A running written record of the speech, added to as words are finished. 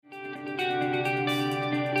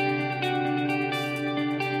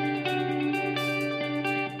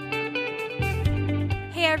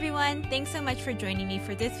everyone. Thanks so much for joining me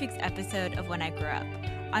for this week's episode of When I Grow Up.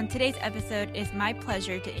 On today's episode, it's my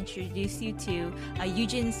pleasure to introduce you to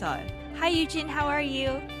Yujin Sol. Hi, Yujin. How are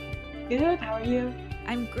you? Good. How are you?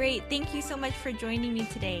 I'm great. Thank you so much for joining me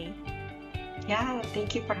today. Yeah,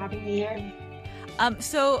 thank you for having me here.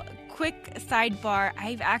 So quick sidebar,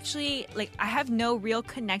 I have no real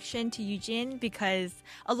connection to Yujin because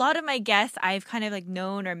a lot of my guests I've kind of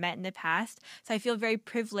known or met in the past. So I feel very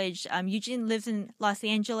privileged. Yujin lives in Los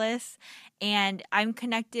Angeles and I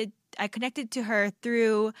connected to her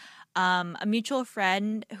through a mutual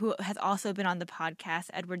friend who has also been on the podcast,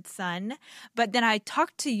 Edward Sun. But then I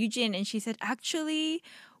talked to Yujin and she said, actually,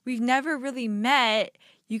 we've never really met.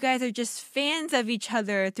 You guys are just fans of each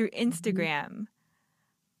other through Instagram.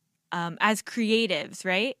 As creatives,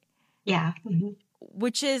 right? Yeah. Mm-hmm.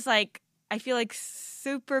 Which is I feel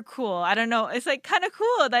super cool. I don't know. It's kind of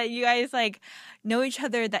cool that you guys know each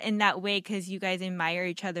other in that way because you guys admire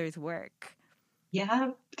each other's work.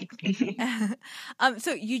 Yeah.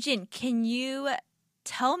 So Yujin, can you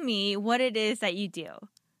tell me what it is that you do?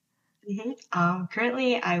 Mm-hmm.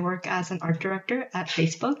 Currently, I work as an art director at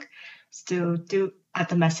Facebook. Still do at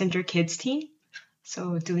the Messenger Kids team.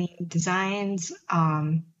 So doing designs,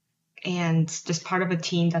 and just part of a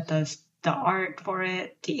team that does the art for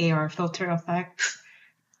it, the AR filter effects.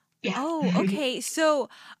 Yeah. Oh, okay. So,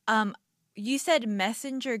 you said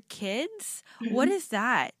Messenger Kids. Mm-hmm. What is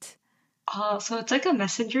that? So it's like a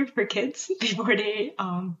messenger for kids before they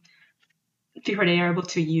are able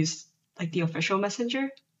to use the official messenger.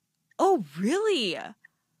 Oh, really?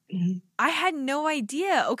 Mm-hmm. I had no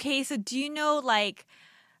idea. Okay, so do you know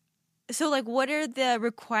what are the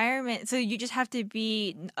requirements? So you just have to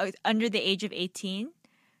be under the age of 18?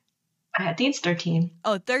 I think it's 13.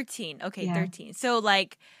 Oh, 13. Okay, Yeah. 13. So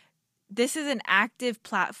this is an active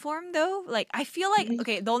platform though? I feel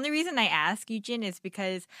okay, the only reason I ask, Yujin, is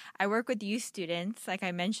because I work with youth students, like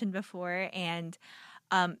I mentioned before, and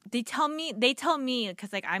they tell me because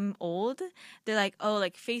I'm old, they're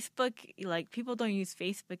Facebook, people don't use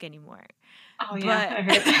Facebook anymore. Oh yeah, I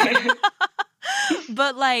heard that.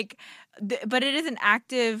 But it is an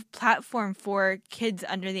active platform for kids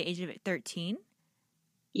under the age of 13.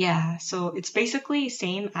 Yeah, so it's basically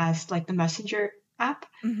same as the Messenger app,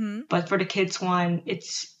 Mm-hmm. but for the kids one,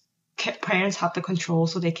 it's parents have the control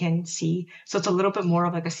so they can see. So it's a little bit more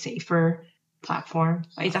of a safer platform.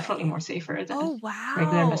 It's definitely more safer than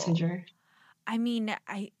regular Messenger. I mean,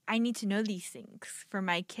 I need to know these things for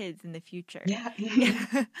my kids in the future. Yeah.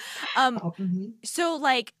 So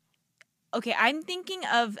okay, I'm thinking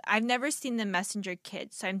of, I've never seen the Messenger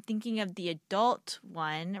Kids, so I'm thinking of the adult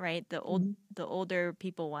one, right? The older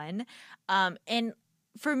people one. And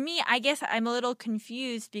for me, I guess I'm a little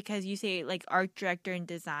confused because you say art director and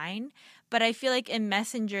design, but I feel in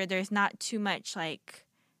Messenger there's not too much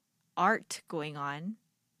art going on.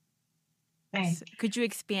 Right. So could you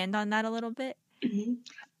expand on that a little bit?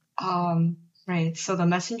 Mm-hmm. Right. So the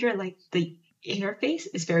Messenger, the interface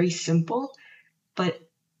is very simple, but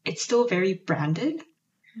it's still very branded.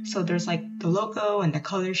 Mm-hmm. So there's the logo and the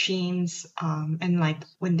color schemes, and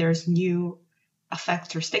when there's new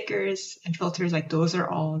effects or stickers and filters, those are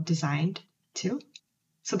all designed too.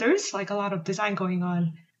 So there's a lot of design going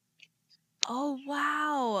on. Oh,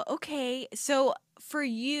 wow. Okay. So for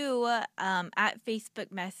you, at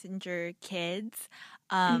Facebook Messenger Kids,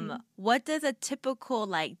 what does a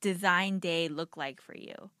typical design day look like for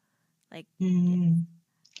you?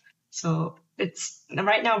 So it's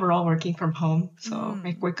right now we're all working from home. So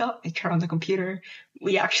I wake up, I turn on the computer.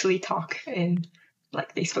 We actually talk in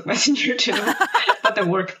Facebook Messenger too, but the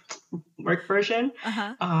work version.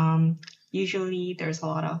 Uh-huh. Usually there's a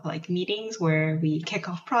lot of meetings where we kick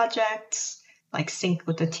off projects, sync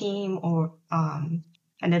with the team, or and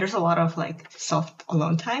then there's a lot of self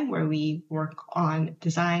alone time where we work on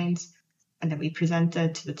designs and then we present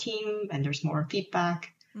it to the team and there's more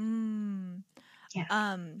feedback.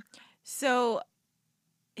 Yeah. So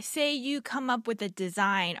say you come up with a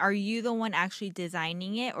design, are you the one actually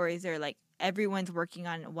designing it, or is there everyone's working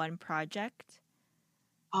on one project?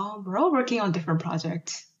 We're all working on different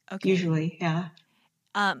projects. Okay. Usually, yeah.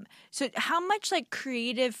 So how much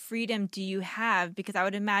creative freedom do you have? Because I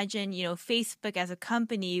would imagine, Facebook as a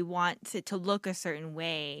company wants it to look a certain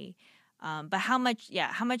way. But how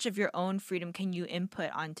much of your own freedom can you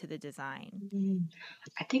input onto the design?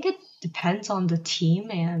 I think it depends on the team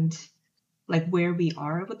and where we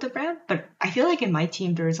are with the brand. But I feel in my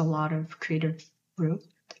team, there's a lot of creative room,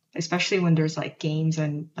 especially when there's games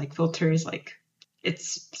and filters.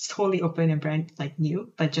 It's totally open and brand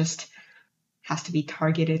new, but just has to be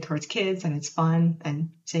targeted towards kids and it's fun.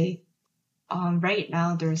 And say, right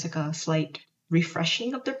now there's a slight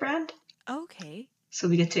refreshing of the brand. Okay. So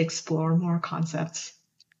we get to explore more concepts.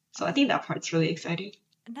 So I think that part's really exciting.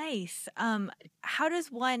 Nice. How does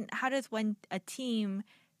one a team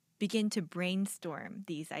begin to brainstorm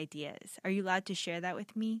these ideas? Are you allowed to share that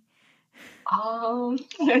with me?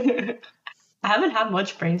 I haven't had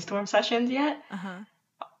much brainstorm sessions yet. Uh-huh.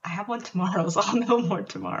 I have one tomorrow, so I'll know more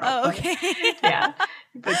tomorrow. Oh, But okay. yeah,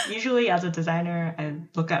 but usually as a designer, I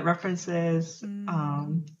look at references,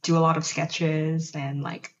 do a lot of sketches, and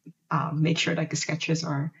like make sure like the sketches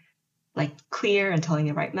are like clear and telling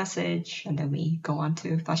the right message, and then we go on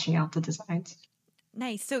to fleshing out the designs.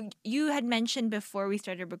 Nice. So you had mentioned before we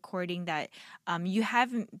started recording that you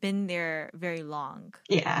haven't been there very long.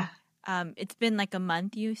 Yeah, It's been like a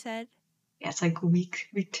month, you said? yeah, it's like week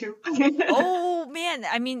two. Oh man,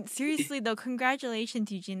 I mean seriously though,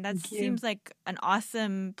 congratulations, Eugene. That Thank you. seems like an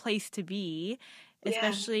awesome place to be, Yeah.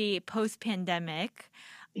 especially post-pandemic.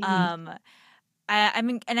 Mhm. Um I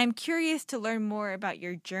mean, and I'm curious to learn more about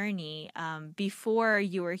your journey. Before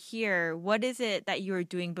you were here, what is it that you were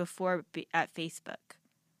doing before at Facebook?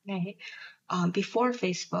 Right. Before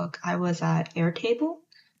Facebook, I was at Airtable,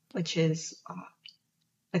 which is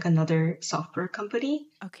like another software company,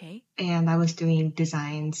 Okay. and I was doing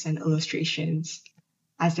designs and illustrations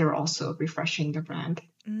as they were also refreshing the brand.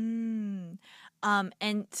 Mm.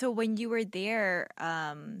 And so when you were there,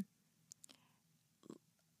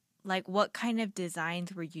 like what kind of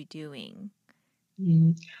designs were you doing?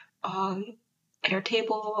 Mm. Um,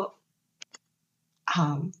 Airtable,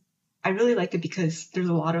 um, I really liked it because there's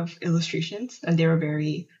a lot of illustrations, and they were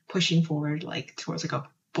very pushing forward, like towards like a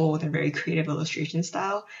bold and very creative illustration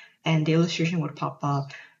style. And the illustration would pop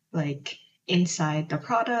up like inside the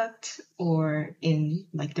product or in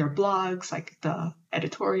like their blogs, like the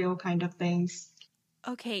editorial kind of things,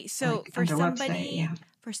 Okay, so like on their website. Yeah.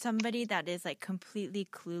 for somebody that is like completely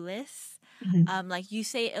clueless, Mhm. like you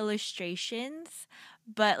say illustrations,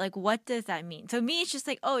 but like what does that mean? So me, it's just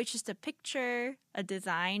like, oh, it's just a picture, a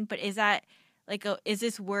design, but is that like is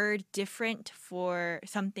this word different for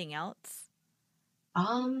something else?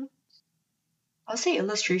 Um, I'll say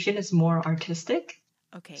illustration is more artistic.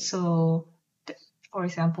 Okay. So, for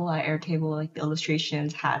example, at Airtable, like the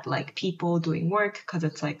illustrations had like people doing work because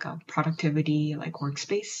it's like a productivity, like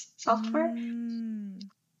workspace software. Mm.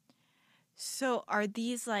 So are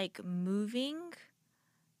these like moving?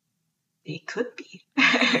 It could be.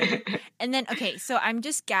 Okay. And then, okay, so I'm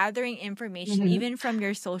just gathering information, Mhm. even from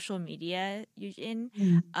your social media, Eugene.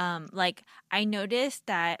 Mhm. Like I noticed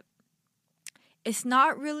that it's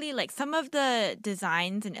not really like some of the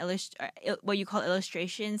designs and what you call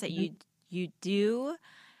illustrations that you do.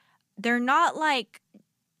 They're not like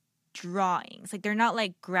drawings, like they're not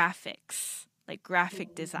like graphics, like graphic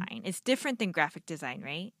Mhm. design. It's different than graphic design,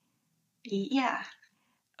 right? Yeah.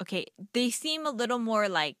 Okay, they seem a little more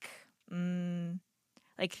like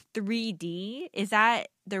 3D. Is that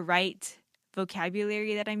the right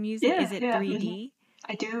vocabulary that I'm using? Is Yeah. it Yeah. 3D?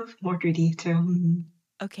 I do more 3D too.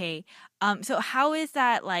 Okay. So how is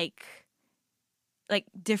that like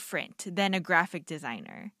different than a graphic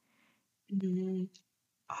designer? Mhm.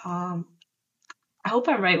 Um, I hope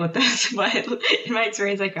I'm right with this, but in my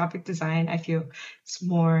experience, like graphic design, I feel it's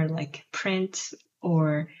more like print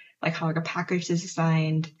or like how like a package is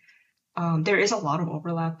designed. There is a lot of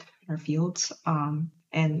overlap in our fields,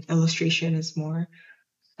 and illustration is more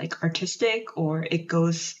like artistic or it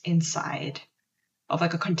goes inside of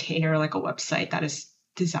like a container, like a website that is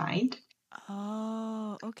designed.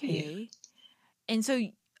 Oh, Yeah. okay. And so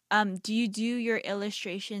do you do your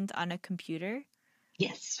illustrations on a computer?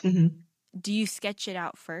 Yes. Do you sketch it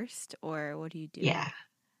out first or what do you do? Yeah.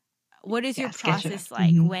 What is your Yeah. Sketch it out. process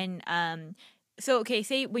like when so okay,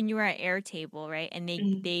 say when you were at Airtable, right? And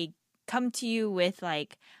Mhm. they come to you with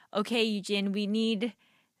like, okay, Eugene, we need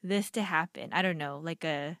this to happen. I don't know, like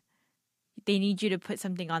they need you to put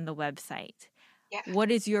something on the website. Yeah.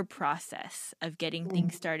 What is your process of getting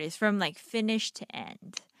things started from like finish to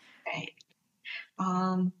end? Right.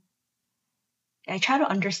 Um, I try to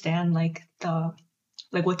understand like the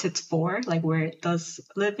like what it's for, like where it does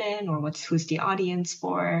live in, or who's the audience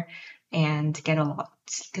for, and get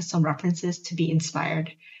some references to be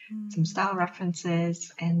inspired, some style Mm,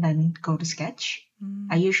 references, and then go to sketch.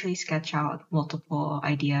 I mm, usually sketch out multiple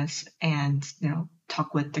ideas and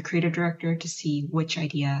talk with the creative director to see which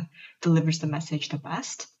idea delivers the message the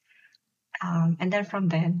best. And then from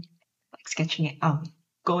then, like sketching it,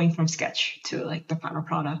 going from sketch to like the final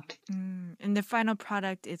product. mm. And the final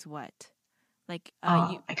product is what? Like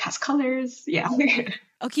you Like has colors, yeah.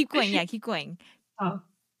 oh, keep going. Yeah, keep going. uh,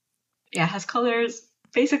 yeah, has colors.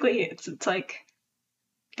 Basically, it's like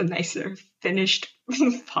the nicer, finished,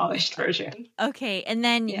 polished version. Okay, and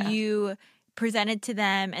then Yeah. you present it to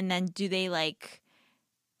them, and then do they like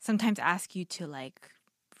sometimes ask you to like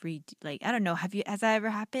read? Like I don't know. Has that ever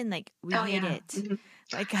happened? Like we Oh hate yeah. it. Mhm.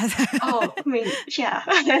 Like Oh, I mean, yeah.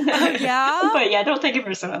 oh yeah, But yeah, don't take it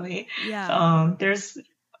personally. yeah. There's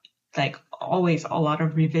like always a lot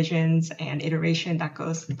of revisions and iteration that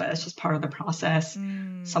goes, but it's just part of the process.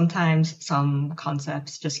 Mm. Sometimes some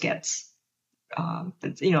concepts just gets,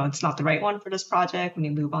 it's not the right one for this project. We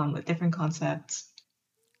move on with different concepts.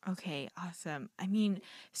 Okay, awesome. I mean,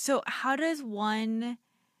 so how does one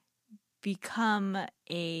become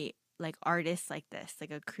a like artist like this,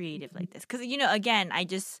 like a creative like this? Because again, I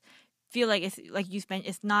just feel like it's like you spent.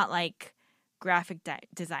 It's not like graphic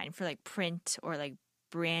design for like print or like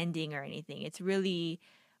branding or anything. It's really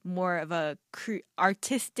more of a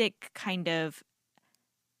artistic kind of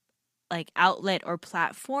like outlet or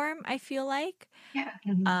platform. I feel like. Yeah.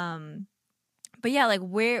 Um, but yeah, like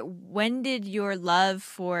when did your love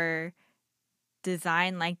for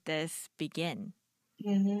design like this begin?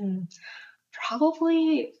 hmm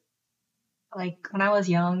Probably like when I was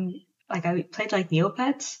young, like I played like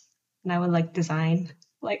Neopets and I would like design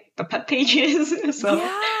like the pet pages. So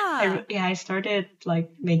Yeah. I started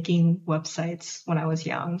like making websites when I was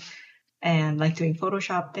young and like doing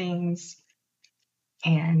Photoshop things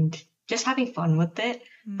and just having fun with it.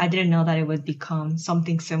 I didn't know that it would become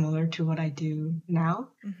something similar to what I do now.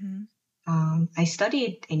 Mm-hmm. I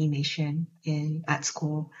studied animation at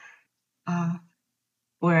school, uh,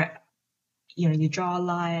 where you draw a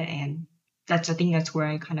lot, and I think that's where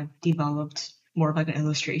I kind of developed more of like an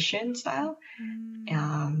illustration style.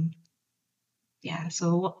 Um, yeah,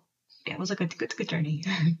 so it was like a good journey.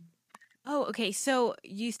 Oh, okay. So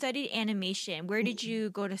you studied animation. Where did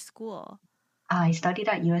you go to school? I studied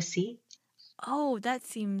at USC. Oh, that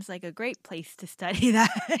seems like a great place to study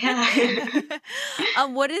that. Yeah.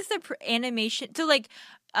 What is the animation? So, like,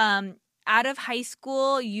 out of high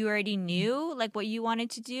school, you already knew like what you wanted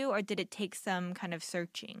to do, or did it take some kind of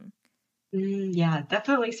searching? Yeah,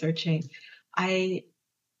 definitely searching. I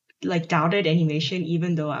like doubted animation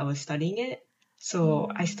even though I was studying it.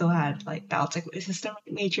 So I still had like doubts like is this the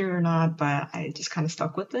right major or not, but I just kind of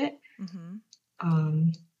stuck with it. Mm-hmm.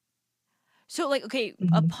 Um, So, like, okay, mhm.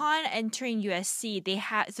 upon entering USC,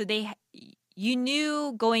 you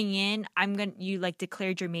knew going in, you like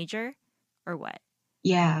declared your major, or what?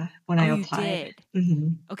 Yeah, when Oh, I you applied. did. hmm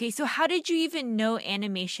Okay, so how did you even know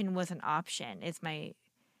animation was an option? Is my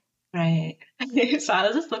Right. So I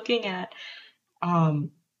was just looking at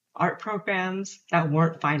um art programs that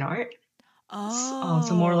weren't fine art.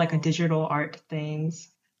 So more like a Oh. digital art things.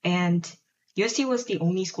 And USC was the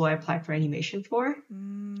only school I applied for animation for.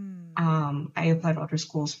 Mm, I applied to other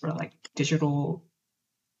schools for like digital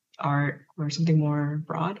art or something more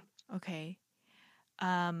broad. okay.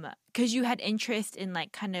 Because you had interest in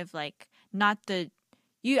like kind of like not the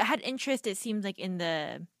you had interest. It seems like in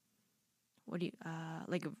the what do you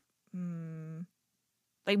mm,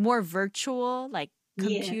 like more virtual, like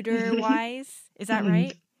Yeah. computer wise. Is that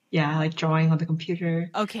right? Yeah, like drawing on the computer,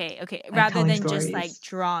 Okay, okay. like Rather telling than just like stories.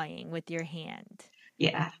 drawing with your hand.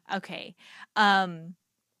 Yeah. Okay. Um,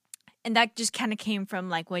 and that just kind of came from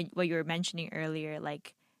like what you were mentioning earlier,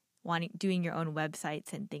 like doing your own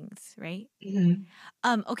websites and things, right? hmm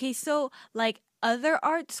Okay, so like other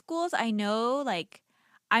art schools, I know like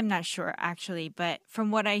I'm not sure actually, but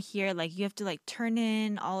from what I hear, like you have to like turn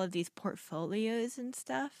in all of these portfolios and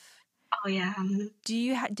stuff. Oh yeah.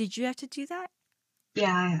 Did you have to do that?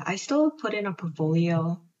 Yeah, I still put in a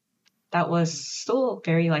portfolio that was still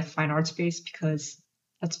very like fine arts based because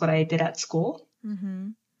that's what I did at school.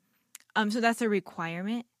 Mm-hmm. So that's a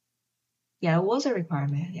requirement. Yeah, it was a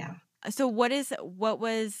requirement. Yeah. So what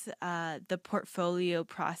was the portfolio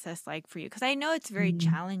process like for you? Because I know it's very Mm.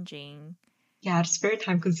 challenging. Yeah, it's very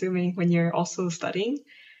time consuming when you're also studying.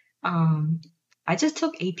 Um, I just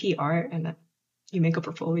took AP art and you make a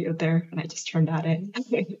portfolio there and I just turned that in.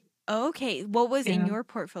 Okay, what was in Yeah. your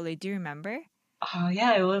portfolio? Do you remember?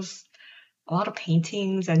 Yeah, it was a lot of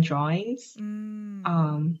paintings and drawings. Mm,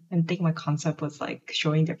 And I think my concept was like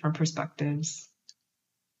showing different perspectives.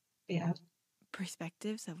 Yeah.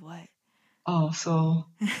 perspectives of what? Oh, so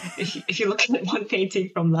if you look at one painting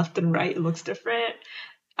from left and right, it looks different.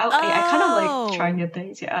 I kind of like trying Oh, new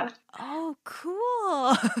things, yeah. oh,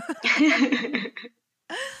 cool.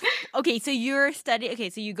 Okay, so you're studying. Okay,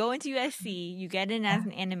 so you go into USC, you get in as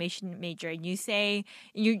Yeah. an animation major, and you say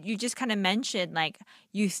you just kind of mentioned like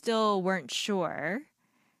you still weren't sure.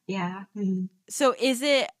 Yeah. Mhm. So is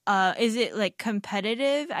it like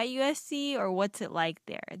competitive at USC or what's it like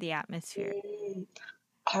there, the atmosphere? Mm.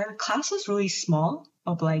 our class was really small,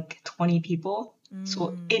 of like 20 people.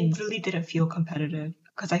 So Mm, it really didn't feel competitive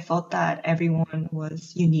because I felt that everyone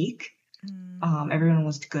was unique. mm. Everyone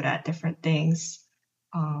was good at different things.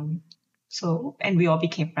 Um, and we all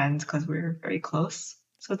became friends because we were very close.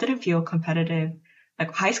 So it didn't feel competitive.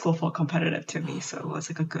 Like high school felt competitive to me. So it Oh, was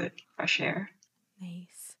like a good fresh air.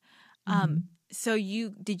 nice. Um, Mhm. so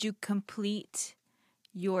did you complete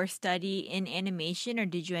your study in animation or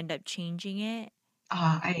did you end up changing it?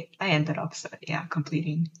 I ended up, yeah,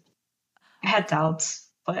 completing. I had Okay. doubts,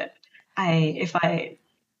 but if I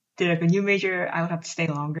did like a new major, I would have to stay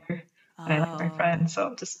longer. And I like my Oh, friends,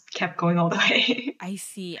 so just kept going all the way. I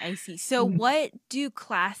see. I see. So Mm. what do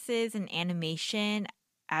classes in animation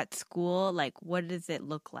at school like? What does it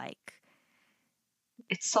look like?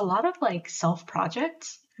 It's a lot of like self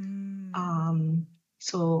projects. Mm, Um,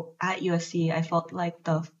 so at USC, I felt like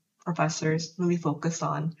the professors really focused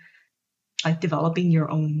on like developing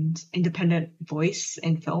your own independent voice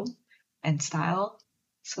in film and style.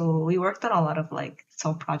 So we worked on a lot of like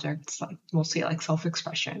self projects, like mostly like self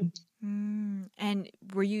expression. And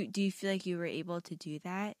do you feel like you were able to do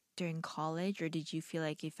that during college or did you feel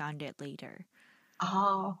like you found it later?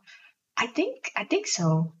 Oh, I think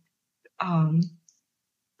so. Um,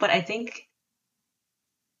 but I think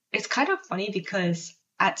it's kind of funny because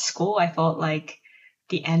at school I felt like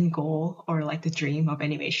the end goal or like the dream of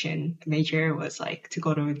animation major was like to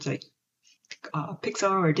go to like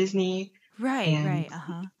Pixar or Disney, Right, and right.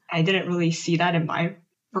 Uh-huh. I didn't really see that in my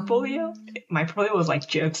portfolio. Mm, My portfolio was like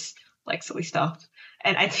GIFs, like silly stuff,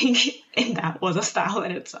 and I think in that was a style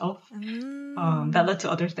in itself that led mm.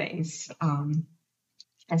 to other things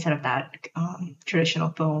instead of that traditional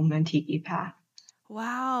film and TV path.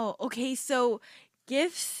 Wow. Okay, so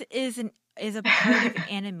GIFs is a part of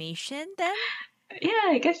animation then? Yeah,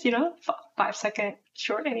 I guess 5-second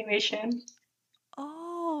short animation.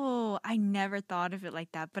 Oh, I never thought of it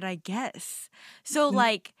like that, but I guess. So Mm.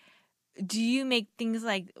 like do you make things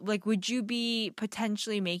like would you be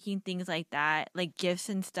potentially making things like that, like GIFs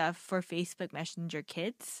and stuff for Facebook Messenger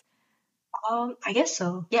Kids? I guess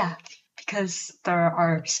so. Yeah, because there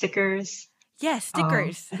are stickers. Yes,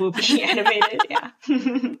 stickers. Will be animated. Yeah.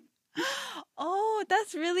 Oh,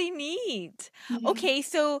 that's really neat. Mhm. Okay,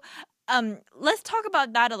 so let's talk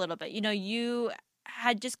about that a little bit. You know, you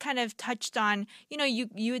had just kind of touched on, you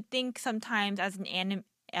would think sometimes as an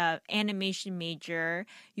animation major,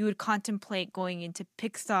 you would contemplate going into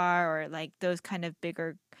Pixar or like those kind of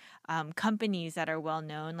bigger companies that are well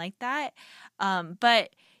known like that.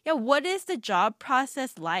 But yeah, what is the job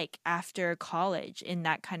process like after college in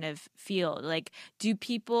that kind of field? Like, do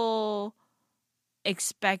people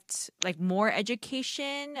expect like more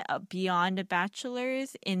education beyond a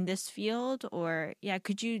bachelor's in this field? Or yeah,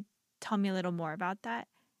 could you tell me a little more about that?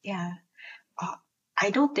 Yeah. Uh,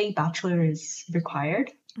 I don't think bachelor is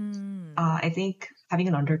required. Mm, I think having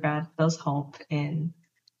an undergrad does help in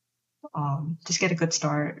just get a good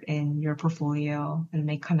start in your portfolio and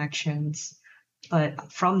make connections.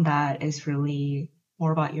 But from that is really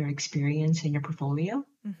more about your experience in your portfolio.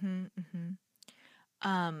 mm-hmm, mm-hmm.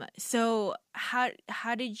 So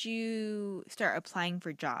how did you start applying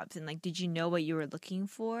for jobs and like did you know what you were looking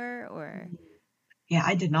for or Yeah,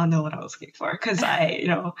 I did not know what I was looking for because I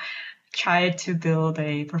tried to build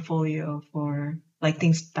a portfolio for like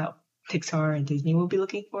things that Pixar and Disney will be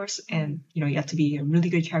looking for. And, you have to be a really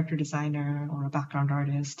good character designer or a background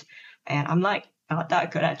artist. And I'm like not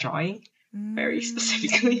that good at drawing very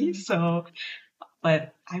specifically. mm,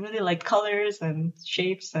 But I really like colors and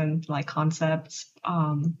shapes and like concepts.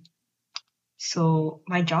 So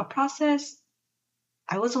my job process,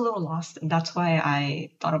 I was a little lost. And that's why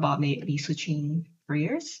I thought about maybe switching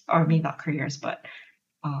careers, or maybe not careers, but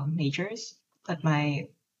majors, but my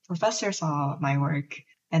professor saw my work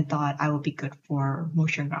and thought I would be good for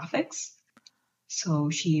motion graphics. So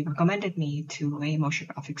she recommended me to a motion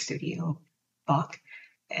graphics studio, Buck,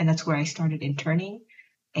 and that's where I started interning.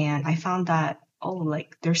 And I found that, oh,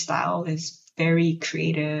 like their style is very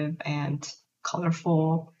creative and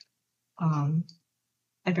colorful, um,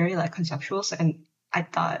 and very like conceptual. And I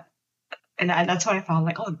thought, that's when I found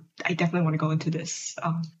like, oh, I definitely want to go into this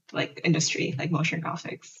like industry, like motion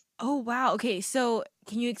graphics. oh wow, okay, so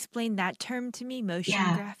can you explain that term to me, motion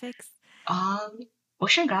Yeah. graphics? Um,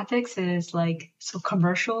 Motion graphics is like, so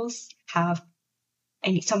commercials have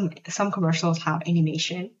some commercials have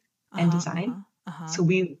animation and Uh-huh, design. uh-huh, uh-huh.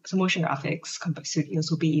 So motion graphics studios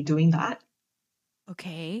will be doing that.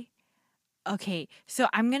 Okay. Okay, so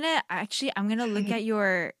I'm gonna look at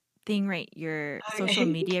your your social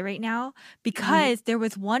Okay. media right now Mhm. because there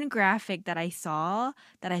was one graphic that I saw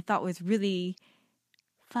that I thought was really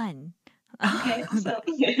fun. Okay, awesome.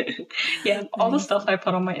 Yeah, all the Nice. stuff I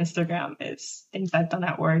put on my Instagram is things I've done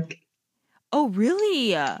at work. Oh,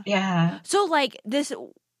 really? Yeah. So like this,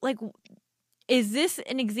 like, is this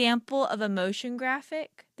an example of a motion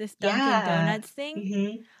graphic? This Dunkin' Yeah. Donuts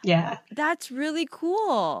thing? Yeah. That's really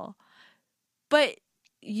cool. But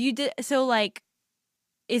you did, so like,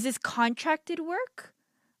 is this contracted work?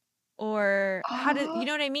 Or how did, Oh, you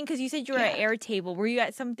know what I mean? Because you said you were at yeah. Airtable. Were you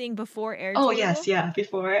at something before Oh, yes, Airtable? yeah.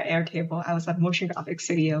 Before Airtable, I was at Motion Graphics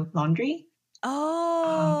Studio Laundry.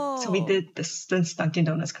 So we Oh, did this Dunkin'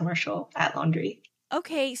 Donuts commercial at Laundry.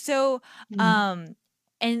 okay. So, Mhm. um,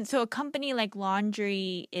 and so a company like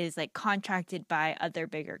Laundry is like contracted by other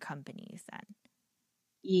bigger companies then.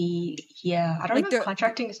 Yeah, I don't know Like if they're,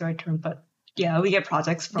 contracting is the right term, but yeah, we get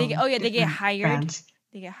projects they get, from oh yeah, they get different hired. brands.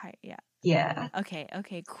 They get hired. Yeah. Yeah. Okay,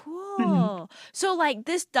 okay, Mhm. cool. So like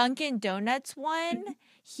this Dunkin' Donuts one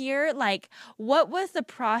here, like what was the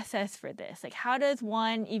process for this? Like how does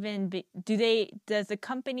one even does the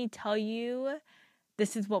company tell you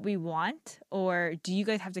this is what we want or do you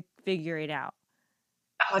guys have to figure it out?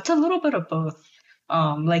 Oh, it's a little bit of both.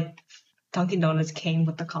 Like Dunkin' Donuts came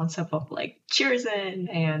with the concept of like cheers in,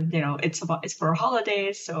 and it's for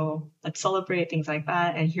holidays, so let's celebrate things like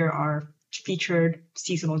that. And here are featured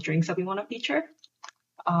seasonal drinks that we want to feature.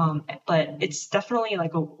 But it's definitely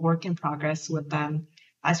like a work in progress with them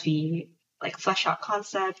as we like flesh out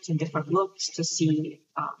concepts and different looks to see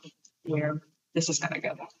where this is gonna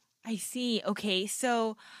go. I see. Okay.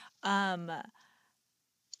 So um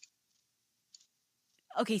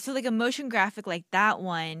okay, so like a motion graphic like that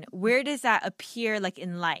one, where does that appear like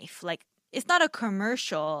in life? Like it's not a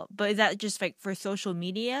commercial, but is that just like for social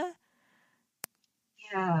media?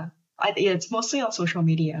 Yeah, yeah, it's mostly on social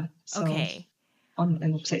media, so Okay. on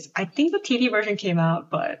websites. I think the TV version came out,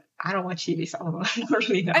 but I don't watch TV, so I don't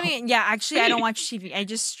really I know. mean, yeah, actually I don't watch TV. I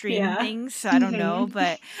just stream Yeah. things, so I don't know, hmm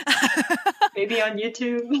but Maybe on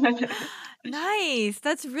YouTube. nice.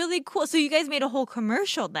 That's really cool. So you guys made a whole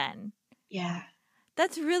commercial then. Yeah.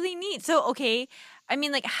 That's really neat. So, okay, I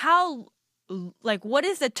mean like like what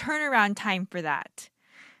is the turnaround time for that?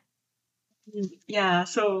 Yeah,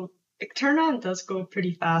 so turnaround does go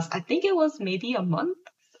pretty fast. I think it was maybe a month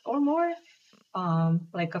or more.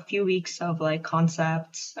 Like a few weeks of like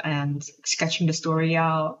concepts and sketching the story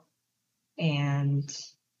out and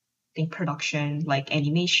I think production, like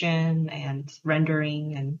animation and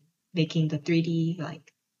rendering and making the 3D,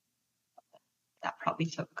 like that probably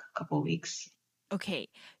took a couple weeks. Okay.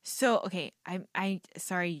 So, okay, I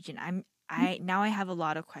sorry, Eugene. I now I have a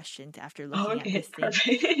lot of questions after Oh, looking at okay, this thing.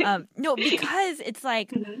 perfect. No, because it's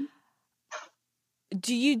like, Mhm.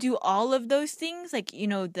 do you do all of those things? Like,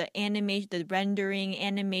 the animation, the rendering,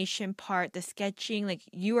 animation part, the sketching, like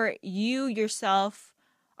you yourself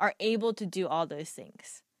are able to do all those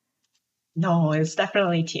things. No, it's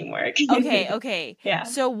definitely teamwork. Okay, okay. Yeah.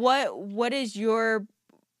 So what is your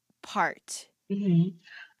part? hmm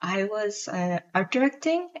I was art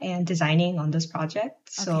directing and designing on this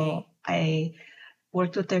project. So Okay. I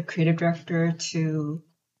worked with the creative director to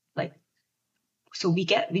like, so we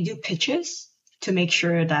do pitches to make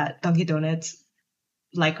sure that Dunkin' Donuts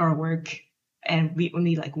like our work, and we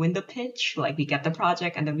only like win the pitch, like we get the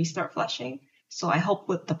project and then we start fleshing. So I help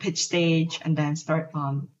with the pitch stage and then start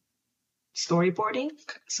storyboarding.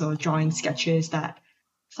 So drawing sketches Oh. that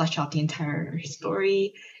flesh out the entire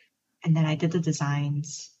story. And then I did the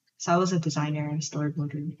designs. So I was a designer,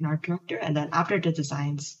 storyboarder, and art director. And then after the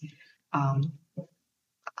designs, um,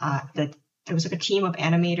 there was like a team of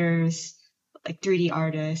animators, like 3D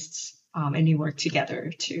artists, and we worked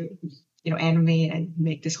together to, animate and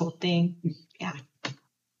make this whole thing. Yeah.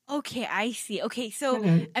 Okay, I see. Okay, so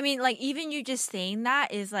Mhm. I mean, like even you just saying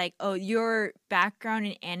that is like, oh, your background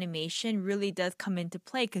in animation really does come into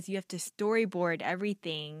play because you have to storyboard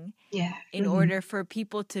everything Yeah. in hmm order for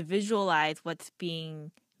people to visualize what's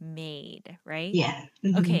being made, right? Yeah.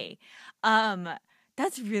 hmm Okay. Um,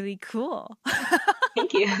 that's really cool.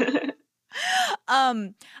 Thank you.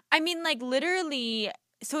 um, I mean, like literally,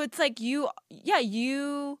 so it's like yeah,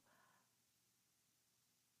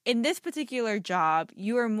 in this particular job,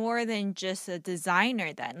 you are more than just a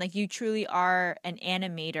designer then. Like you truly are an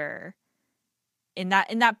animator in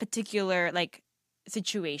that particular like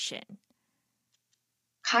situation.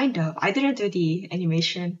 Kind of. I didn't do the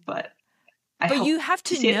animation, but I But you helped have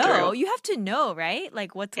to to see it through. know. You have to know, right?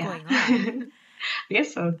 Like what's Yeah. going on. I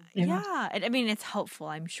guess so. Yeah. Yeah, and I mean it's helpful,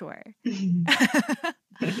 I'm sure. Mhm.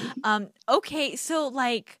 Okay, so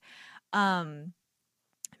like um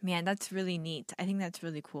man, that's really neat. I think that's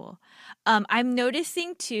really cool. I'm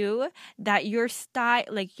noticing too that your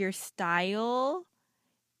style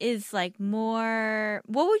is like more,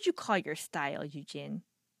 what would you call your style, Eugene?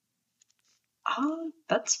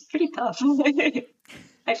 That's pretty tough.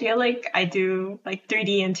 I feel like I do like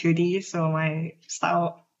 3D and 2D, so my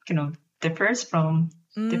style, differs from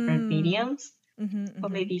different Mm. mediums. Mm-hmm, But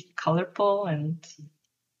mm-hmm. maybe colorful and,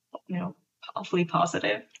 you know, hopefully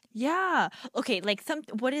positive. Yeah. Okay, like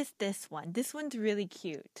what is this one? This one's really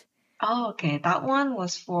cute. Oh, okay. That one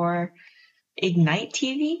was for Ignite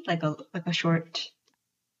TV, like a short,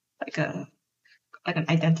 like a like an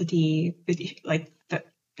identity video, like the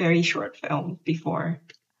very short film before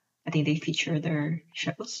I think they feature their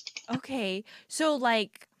shows. Okay. So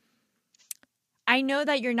like I know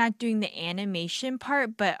that you're not doing the animation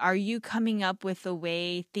part, but are you coming up with the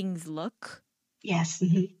way things look? Yes.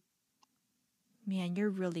 Man, you're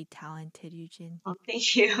really talented, Eugene. Oh,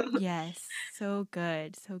 thank you. Yes, so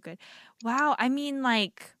good, so good. Wow, I mean,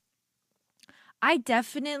 like, I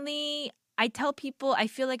definitely, I tell people, I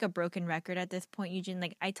feel like a broken record at this point, Eugene.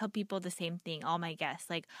 Like, I tell people the same thing, all my guests.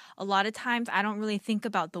 Like, a lot of times I don't really think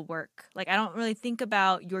about the work. Like, I don't really think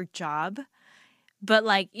about your job. But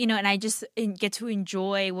like, and I just get to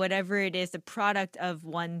enjoy whatever it is the product of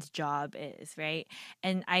one's job is, right?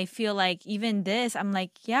 And I feel like even this, I'm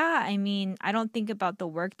like, yeah, I mean, I don't think about the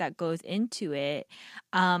work that goes into it.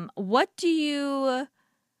 What do you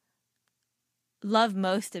love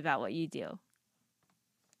most about what you do?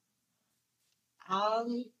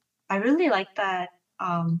 Um, I really like that.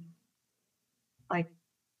 Like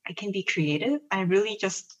I can be creative. I really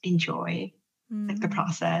just enjoy like the Mm,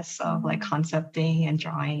 process of like mm, concepting and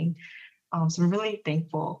drawing. So I'm really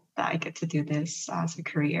thankful that I get to do this as a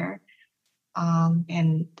career.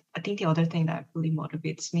 And I think the other thing that really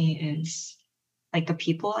motivates me is like the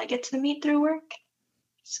people I get to meet through work.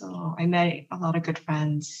 So I met a lot of good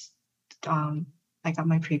friends. Um, I got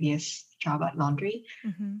my previous job at laundry,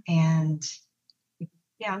 mm-hmm. and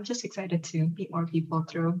yeah, I'm just excited to meet more people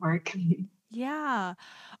through work. Yeah.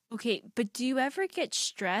 Okay, but do you ever get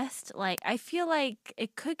stressed? Like, I feel like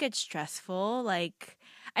it could get stressful. Like,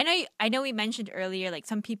 I know we mentioned earlier, like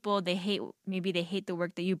some people maybe they hate the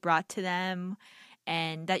work that you brought to them,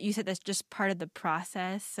 and that you said that's just part of the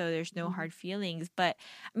process, so there's no hard feelings. But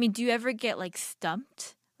I mean, do you ever get like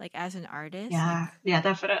stumped, like as an artist? Like, Yeah, yeah,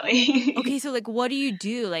 definitely. okay, so like, what do you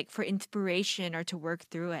do, like for inspiration or to work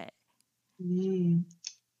through it? Mm,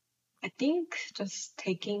 I think just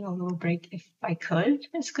taking a little break if I could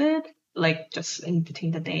is good. Like just in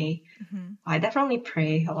between the day. Mm-hmm. I definitely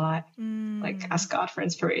pray a lot, like Mm, ask God for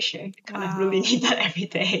inspiration. Kind of really wow. need that every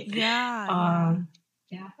day. Yeah, yeah. Um,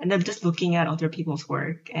 yeah, and then just looking at other people's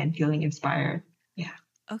work and feeling inspired. Yeah,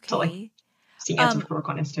 so like Okay. seeing Um, other work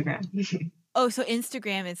on Instagram. Oh, so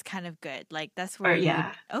Instagram is kind of good. Like that's where Or you would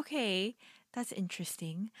yeah. okay, that's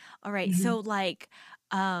interesting. All right. Hmm. So like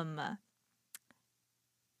um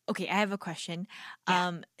okay, I have a question.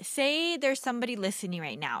 Yeah. Say there's somebody listening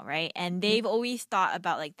right now, right? And Mhm. they've always thought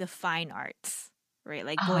about like the fine arts, right?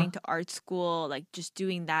 Like Uh-huh. going to art school, like just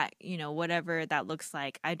doing that, whatever that looks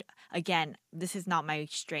like. Again, this is not my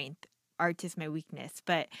strength. Art is my weakness.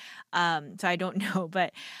 But so I don't know,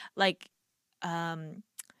 but like um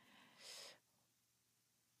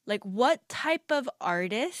like what type of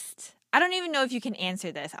artist, I don't even know if you can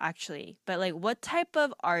answer this actually, but like what type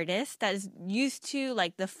of artist that is used to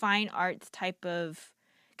like the fine arts type of,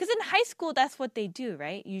 because in high school that's what they do,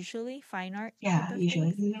 right? Usually fine art type Yeah, of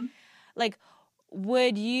usually. things. Hmm. Like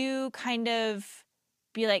would you kind of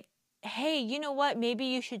be like, hey, you know what, maybe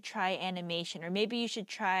you should try animation, or maybe you should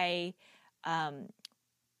try um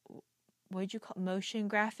what would you call motion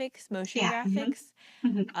Yeah. Hmm. graphics.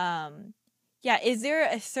 Hmm. um, yeah, is there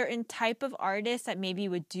a certain type of artist that maybe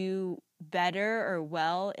would do better or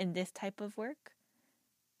well in this type of work?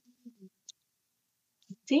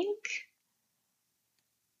 I think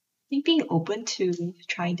being open to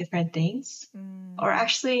trying different things, or Mm,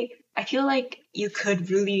 actually, I feel like you could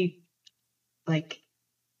really like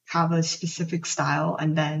have a specific style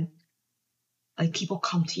and then like people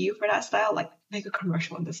come to you for that style, like make a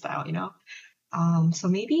commercial in the style. So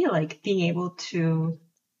maybe like being able to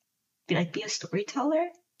be a storyteller,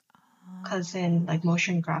 because in like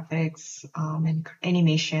motion graphics, and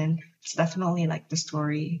animation, it's definitely like the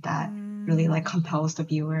story that really like mm, compels the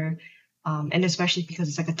viewer, and especially because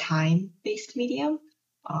it's like a time-based medium,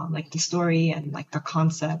 like the story and like the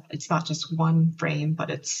concept, it's not just one frame, but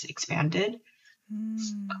it's expanded.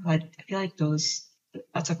 mm. But I feel like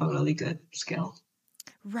that's like a really good skill.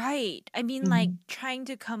 Right. I mean, like Hmm. trying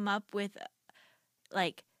to come up with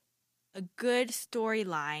like a good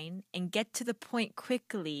storyline and get to the point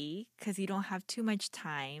quickly because you don't have too much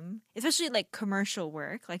time, especially like commercial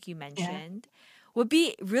work, like you Yeah. mentioned. would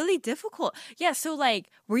be really difficult. Yeah, so like,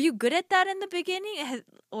 were you good at that in the beginning,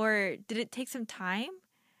 or did it take some time?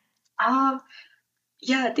 Um,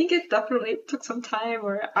 yeah, I think it definitely took some time,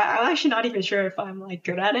 or I'm actually not even sure if I'm like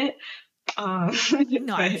good at it. Um,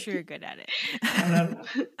 No, I'm but sure you're good at it. I don't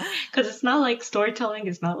know. Because it's not like storytelling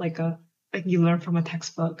is not like a like you learn from a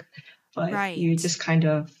textbook, but you Right. just kind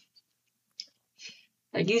of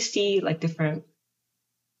like you see like different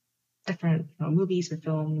movies or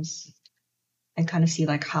films and kind of see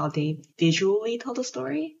like how they visually tell the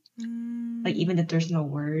story. Like Mm, even if there's no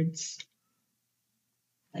words,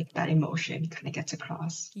 like that emotion kind of gets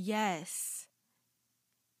across. yes.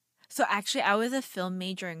 So actually, I was a film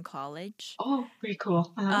major in college. Oh, pretty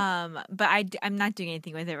cool. But I'm not doing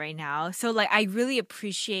anything with it right now. So like, I really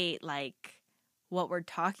appreciate like what we're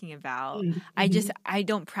talking about. Mm-hmm. I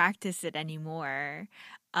don't practice it anymore.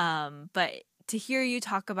 But to hear you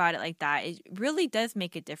talk about it like that, it really does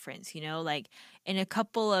make a difference, you know, like in a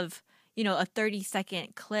couple of, a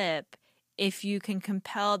 30-second clip, if you can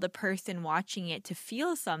compel the person watching it to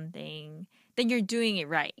feel something, then you're doing it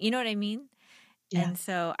right. You know what I mean? Yeah. And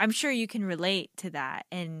so I'm sure you can relate to that.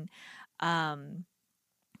 And um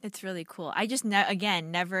it's really cool. I just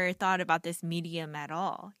again never thought about this medium at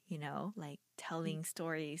all, like telling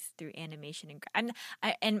stories through animation and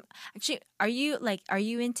actually are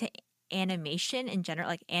you into animation in general,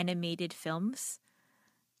 like animated films?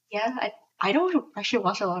 Yeah, I don't actually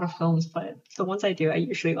watch a lot of films, but the ones I do, I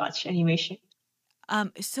usually watch animation.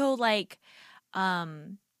 So like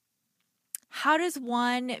um how does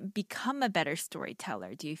one become a better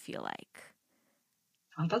storyteller, do you feel like?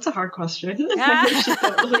 Oh, that's a hard question. I actually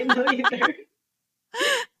don't really know either.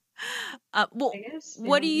 Well, I guess,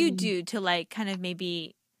 what yeah. do you do to like kind of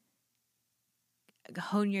maybe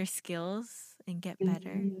hone your skills and get better?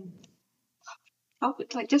 Mm, probably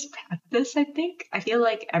like just practice, I think. I feel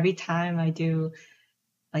like every time I do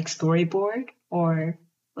like storyboard or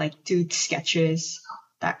like do sketches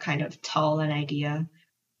that kind of tell an idea,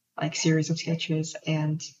 like series of sketches,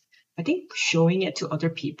 and I think showing it to other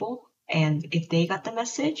people. And if they got the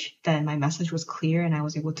message, then my message was clear and I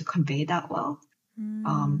was able to convey that well.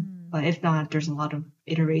 Mm. But if not, there's a lot of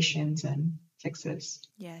iterations and fixes.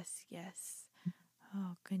 Yes, yes.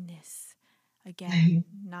 Oh, goodness. Again,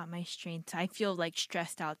 not my strength. I feel like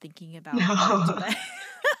stressed out thinking about art, No. but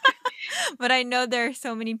but I know there are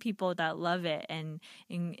so many people that love it, and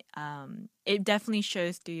it definitely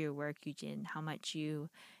shows through your work, Eugene, how much you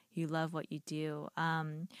love what you do.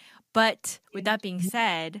 But with that being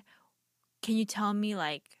said, can you tell me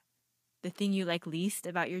like the thing you like least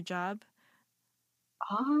about your job?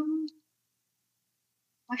 Um,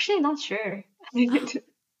 actually not sure. I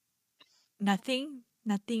Nothing?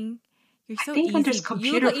 Nothing? You're so think when there's easy.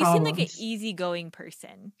 computer You seem like an problems, easygoing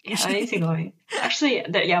person. yeah, easygoing. Actually,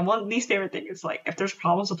 yeah, one least favorite thing is like if there's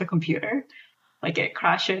problems with the computer, like it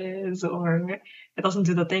crashes or it doesn't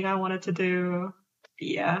do the thing I want it to do.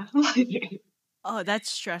 Yeah. Oh, that's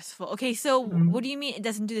stressful. Okay, so what Mm. do you mean it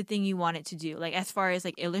doesn't do the thing you want it to do? Like as far as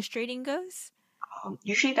like illustrating goes?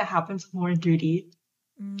 Usually that happens more in 3D.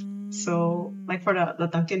 So, like for Mm, the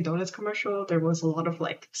Dunkin' Donuts commercial, there was a lot of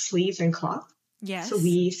like sleeves and cloth. So yes.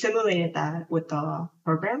 we simulated that with the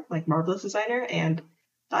program, like Marvelous Designer, and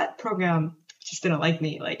that program just didn't like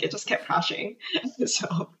me. Like it just kept crashing.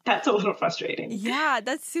 So that's a little frustrating. Yeah,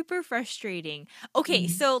 that's super frustrating. Okay, Mm.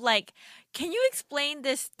 so like, can you explain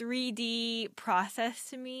this 3D process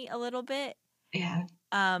to me a little bit? Yeah.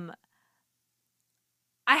 Um,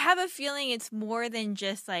 I have a feeling it's more than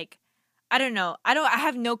just like, I don't know. I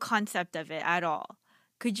have no concept of it at all.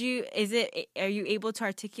 Are you able to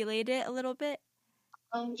articulate it a little bit?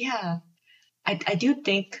 Yeah. I do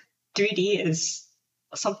think 3D is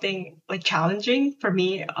something like challenging for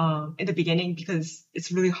me in the beginning because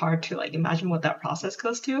it's really hard to like imagine what that process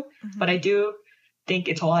goes to. But I Mm-hmm. do think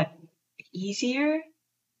it's a lot easier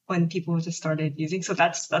when people just started using. So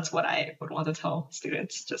that's what I would want to tell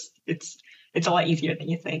students. Just it's a lot easier than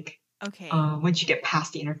you think Okay. once you get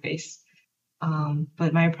past the interface.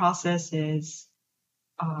 But my process is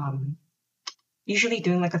um, usually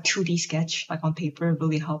doing like a 2D sketch like on paper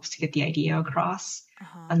really helps to get the idea across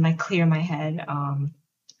Uh-huh. and like clear my head.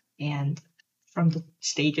 And from the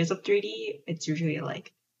stages of 3D, it's usually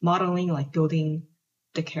like modeling, like building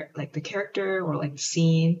like the character or like the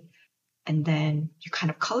scene, and then you kind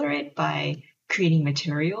of color it by creating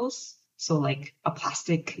materials. So like a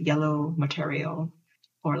plastic yellow material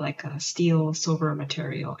or like a steel silver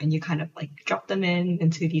material, and you kind of like drop them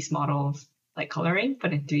into these models like coloring,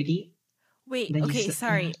 but in 3D. Wait, Then you okay,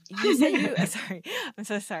 sorry. You said you sorry. I'm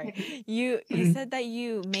so sorry. You Mhm. said that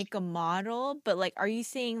you make a model, but like are you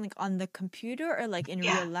saying like on the computer or like in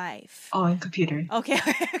Yeah. real life? Oh, and computer. Okay,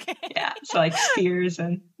 okay, okay. Yeah. So like spheres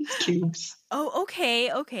and cubes. Oh,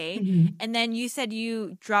 okay, okay. Mhm. And then you said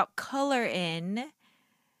you drop color in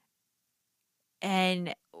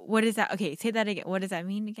and what is that? Okay, say that again. What does that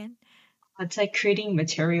mean again? It's like creating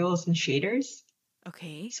materials and shaders.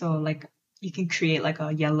 Okay. So like you can create like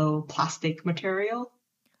a yellow plastic material.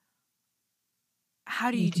 How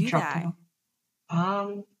do You you can do drop that that?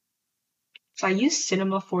 on. So I use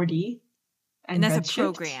Cinema 4D And and that's a Redshift.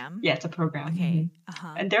 program. Yeah, it's a program. Okay.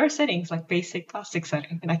 Uh-huh. And there are settings like basic plastic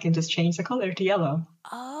setting, and I can just change the color to yellow.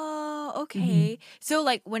 Oh, hmm okay. So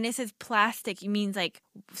like when it says plastic, it means like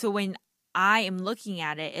so when I am looking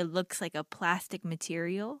at it, it looks like a plastic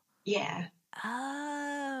material. Yeah.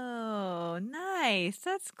 Oh, nice.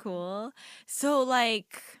 That's cool. So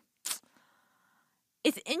like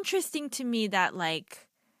it's interesting to me that like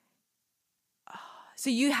so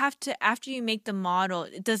you have to after you make the model,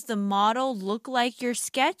 does the model look like your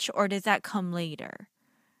sketch or does that come later?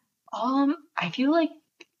 I feel like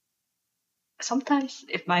sometimes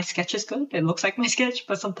if my sketch is good, it looks like my sketch,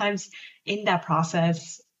 but sometimes in that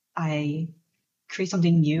process, I create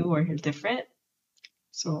something new or different.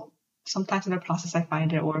 So sometimes in the process, I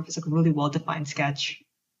find it, or if it's like a really well-defined sketch,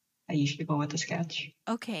 I usually go with the sketch.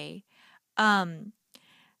 Okay. Um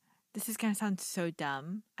this is gonna sound so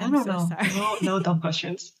dumb. No, I'm no, so no, sorry. no, no dumb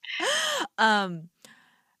questions. um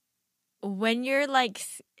when you're like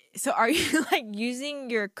so are you like using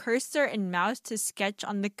your cursor and mouse to sketch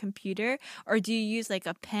on the computer or do you use like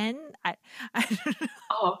a pen? I don't know.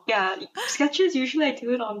 Oh, yeah, sketches usually I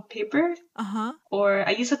do it on paper, Uh-huh. or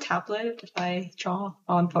I use a tablet if I draw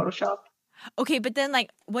on Photoshop. Okay, but then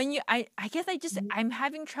like when you I guess I'm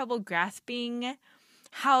having trouble grasping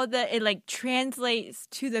how it like translates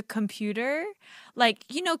to the computer. Like,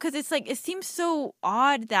 cuz it's like it seems so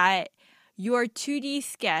odd that your 2D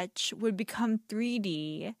sketch would become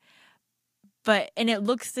 3D but and it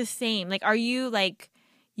looks the same. Like are you like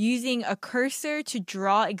using a cursor to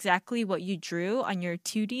draw exactly what you drew on your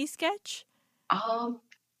 2D sketch? Um,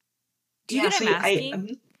 Do you yeah, get what so I'm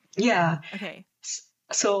asking? yeah, Okay.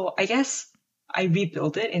 so I guess I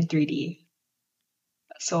rebuild it in 3D.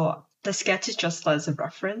 So the sketch is just as a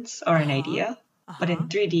reference or an Uh-huh. idea, but Uh-huh. in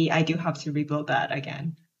 3D, I do have to rebuild that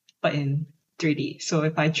again, but in 3D. So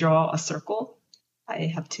if I draw a circle, I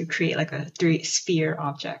have to create like a three sphere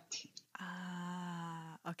object.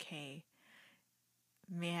 Ah, okay.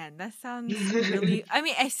 Man, that sounds really, I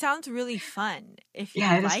mean, it sounds really fun if you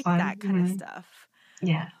Yeah, it is like fun. that kind of stuff.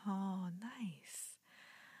 Yeah. Oh, nice.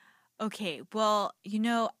 Okay, well,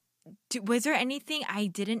 was there anything I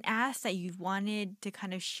didn't ask that you wanted to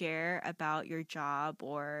kind of share about your job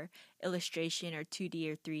or illustration or 2D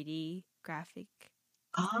or 3D graphic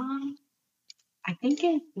design? Um, I think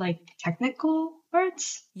in like technical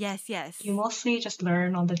parts, Yes, you yes. mostly just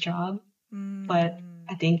learn on the job, but Mm,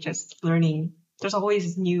 I think just learning, there's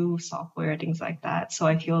always new software, things like that. So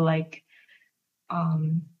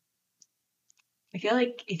um, I feel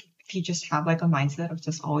like if you just have like a mindset of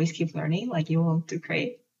just always keep learning, like you will do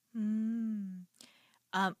great. mm.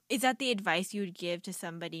 Is that the advice you would give to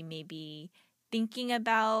somebody maybe thinking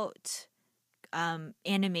about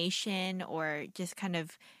animation or just kind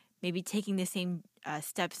of maybe taking the same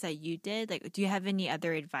steps that you did? Like, do you have any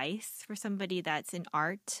other advice for somebody that's in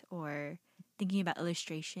art or thinking about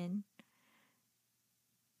illustration?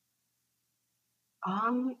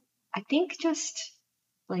 Um, I think just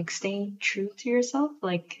like staying true to yourself,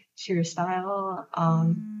 like to your style,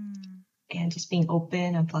 Mm, and just being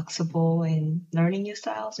open and flexible in learning new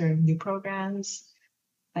styles or new programs.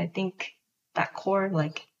 I think that core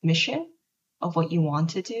like mission of what you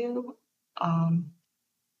want to do, um,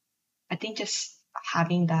 I think just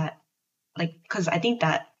having that like, because I think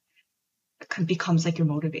that becomes like your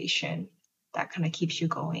motivation that kind of keeps you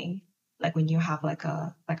going. Like when you have like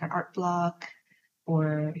an art block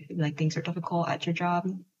or like things are difficult at your job.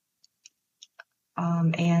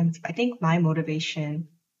 And I think my motivation,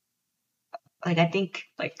 like I think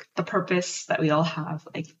like the purpose that we all have,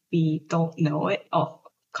 like we don't know it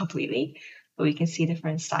all completely, but we can see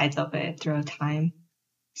different sides of it throughout time.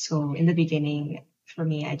 So in the beginning, for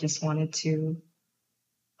me, I just wanted to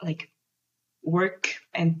like work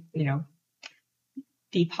and,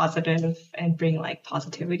 be positive and bring like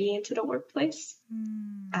positivity into the workplace.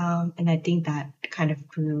 mm, And I think that kind of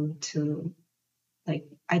grew to like,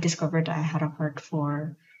 I discovered that I had a heart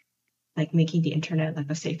for like making the internet like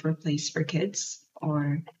a safer place for kids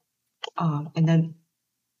or, um, and then,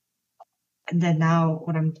 and then now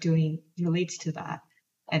what I'm doing relates to that.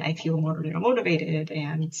 and I feel more motivated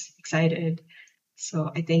and excited. So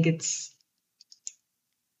I think it's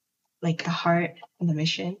like the heart and the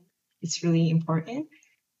mission. It's really important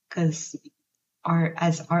because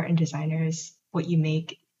as art and designers, what you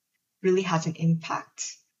make really has an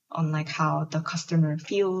impact on like how the customer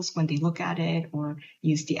feels when they look at it or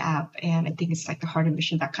use the app. And I think it's like the heart and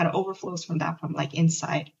mission that kind of overflows from that, from like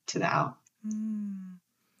inside to the out.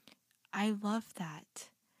 I love that.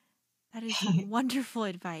 That is wonderful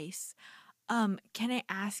advice. Can I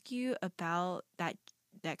ask you about that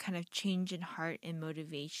kind of change in heart and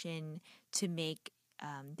motivation to make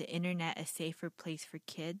the internet a safer place for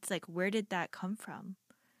kids? Like, where did that come from?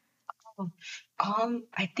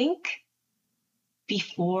 I think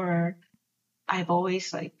before I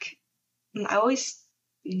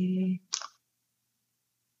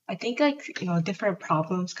think like, different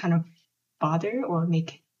problems kind of bother or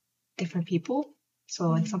make different people. So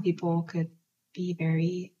like some people could be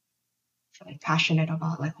very like passionate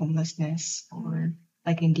about like homelessness or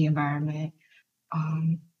like in the environment.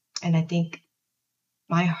 And I think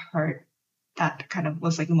my heart that kind of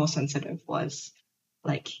was like the most sensitive was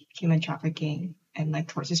like human trafficking and like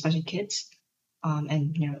towards especially kids.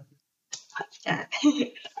 And yeah.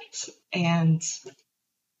 And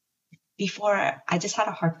before I just had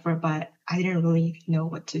a heart for it, but I didn't really know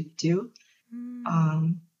what to do.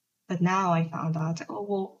 But now I found out, like, oh,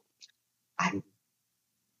 well,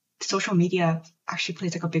 social media actually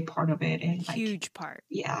plays like a big part of it. And like, huge part.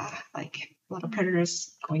 Yeah. Like a lot of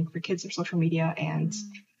predators going for kids on social media and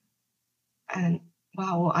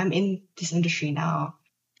wow, well, I'm in this industry now.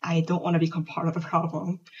 I don't want to become part of the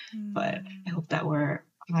problem, but I hope that where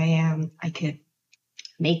I am, I could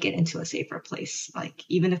make it into a safer place. Like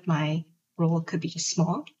even if my role could be just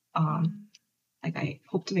small, like I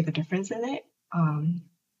hope to make a difference in it.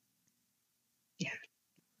 Yeah.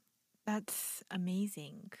 That's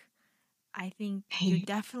amazing. I think you're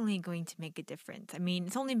definitely going to make a difference. I mean,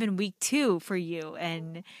 it's only been week 2 for you,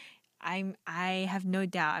 and I have no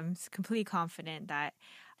doubt. I'm completely confident that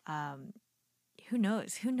who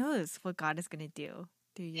knows what God is going to do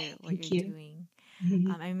through what you're doing.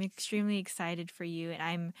 I'm extremely excited for you,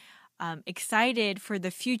 and I'm excited for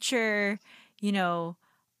the future,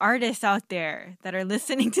 artists out there that are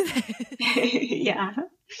listening to this. Yeah.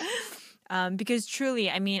 Because truly,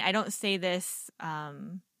 I mean, I don't say this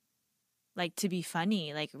like to be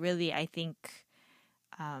funny. Like really, I think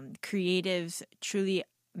creatives truly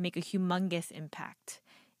make a humongous impact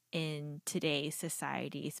in today's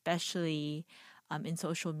society, especially in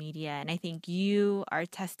social media. And I think you are a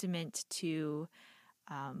testament to,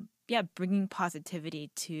 bringing positivity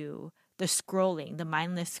to the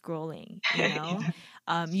mindless scrolling,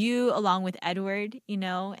 you along with Edward,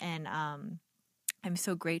 and I'm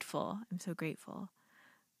so grateful.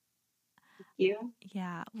 Thank you.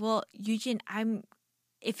 Yeah. Well, Eugene,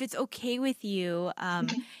 if it's okay with you,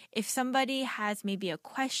 if somebody has maybe a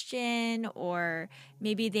question or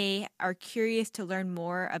maybe they are curious to learn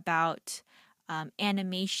more about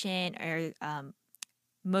animation or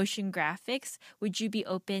motion graphics, would you be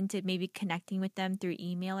open to maybe connecting with them through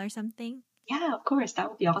email or something? Yeah, of course. That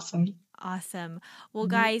would be awesome. Awesome. Well,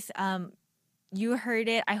 guys, you heard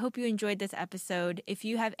it. I hope you enjoyed this episode. If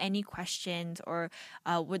you have any questions or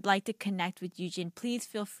would like to connect with Eugene, please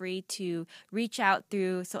feel free to reach out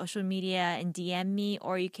through social media and DM me,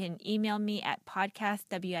 or you can email me at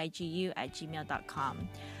podcastwigu@gmail.com.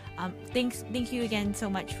 Thank you again so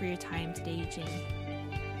much for your time today, Eugene.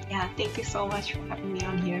 Yeah, thank you so much for having me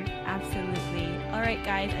on here. Absolutely. All right,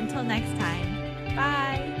 guys, until next time.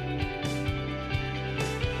 Bye.